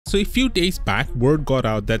So a few days back, word got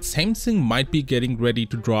out that Samsung might be getting ready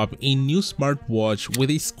to drop a new smartwatch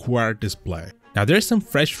with a square display. Now there's some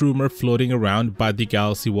fresh rumor floating around about the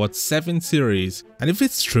Galaxy Watch 7 series, and if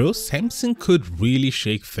it's true, Samsung could really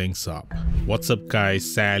shake things up. What's up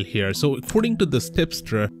guys, Sal here. So according to this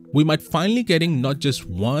tipster, we might finally getting not just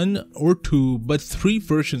one or two but three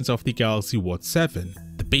versions of the Galaxy Watch 7.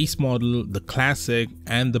 The base model, the classic,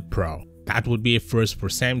 and the Pro. That would be a first for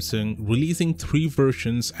Samsung, releasing three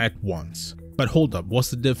versions at once. But hold up,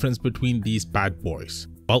 what's the difference between these bad boys?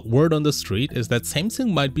 Well, word on the street is that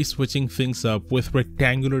Samsung might be switching things up with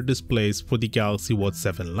rectangular displays for the Galaxy Watch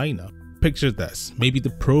 7 lineup. Picture this, maybe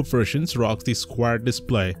the Pro versions rocks the square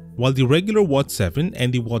display, while the regular Watch 7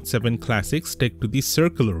 and the Watch 7 Classic stick to the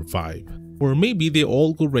circular vibe. Or maybe they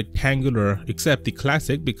all go rectangular except the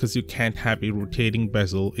Classic because you can't have a rotating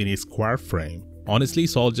bezel in a square frame. Honestly,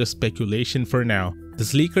 it's all just speculation for now.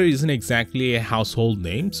 This leaker isn't exactly a household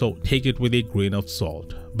name, so take it with a grain of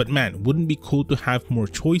salt. But man, wouldn't it be cool to have more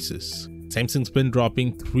choices? Samsung's been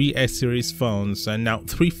dropping 3 S-series phones and now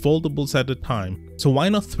 3 foldables at a time, so why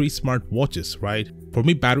not 3 smartwatches, right? For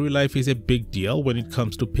me, battery life is a big deal when it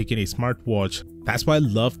comes to picking a smartwatch. That's why I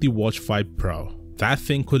love the Watch 5 Pro. That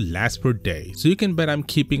thing could last for days, so you can bet I'm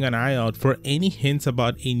keeping an eye out for any hints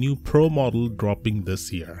about a new Pro model dropping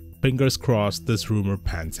this year. Fingers crossed this rumor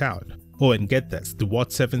pans out. Oh, and get this, the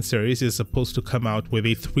Watch 7 series is supposed to come out with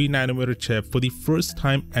a 3nm chip for the first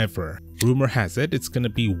time ever. Rumor has it it's gonna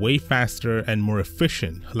be way faster and more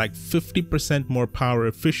efficient, like 50% more power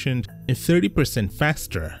efficient and 30%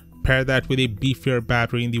 faster. Pair that with a beefier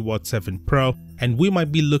battery in the Watch 7 Pro, and we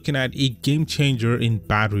might be looking at a game changer in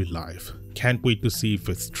battery life. Can't wait to see if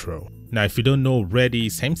it's true. Now if you don't know already,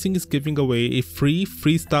 Samsung is giving away a free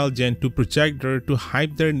Freestyle Gen 2 projector to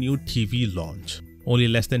hype their new TV launch. Only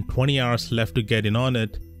less than 20 hours left to get in on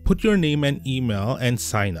it. Put your name and email and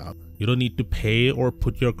sign up. You don't need to pay or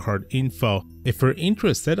put your card info. If you're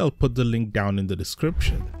interested, I'll put the link down in the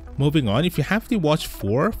description. Moving on, if you have the Watch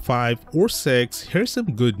 4, 5 or 6, here's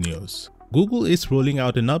some good news. Google is rolling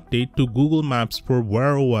out an update to Google Maps for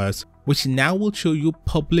Wear OS, which now will show you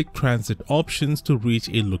public transit options to reach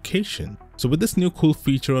a location. So with this new cool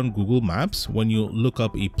feature on Google Maps, when you look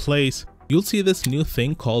up a place, you'll see this new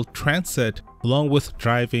thing called Transit along with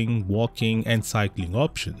driving, walking, and cycling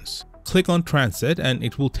options. Click on Transit and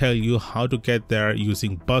it will tell you how to get there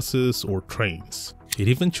using buses or trains. It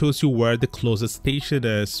even shows you where the closest station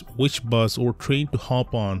is, which bus or train to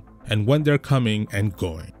hop on, and when they're coming and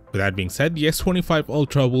going. With that being said, the S25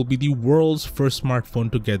 Ultra will be the world's first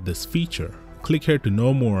smartphone to get this feature. Click here to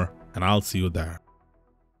know more, and I'll see you there.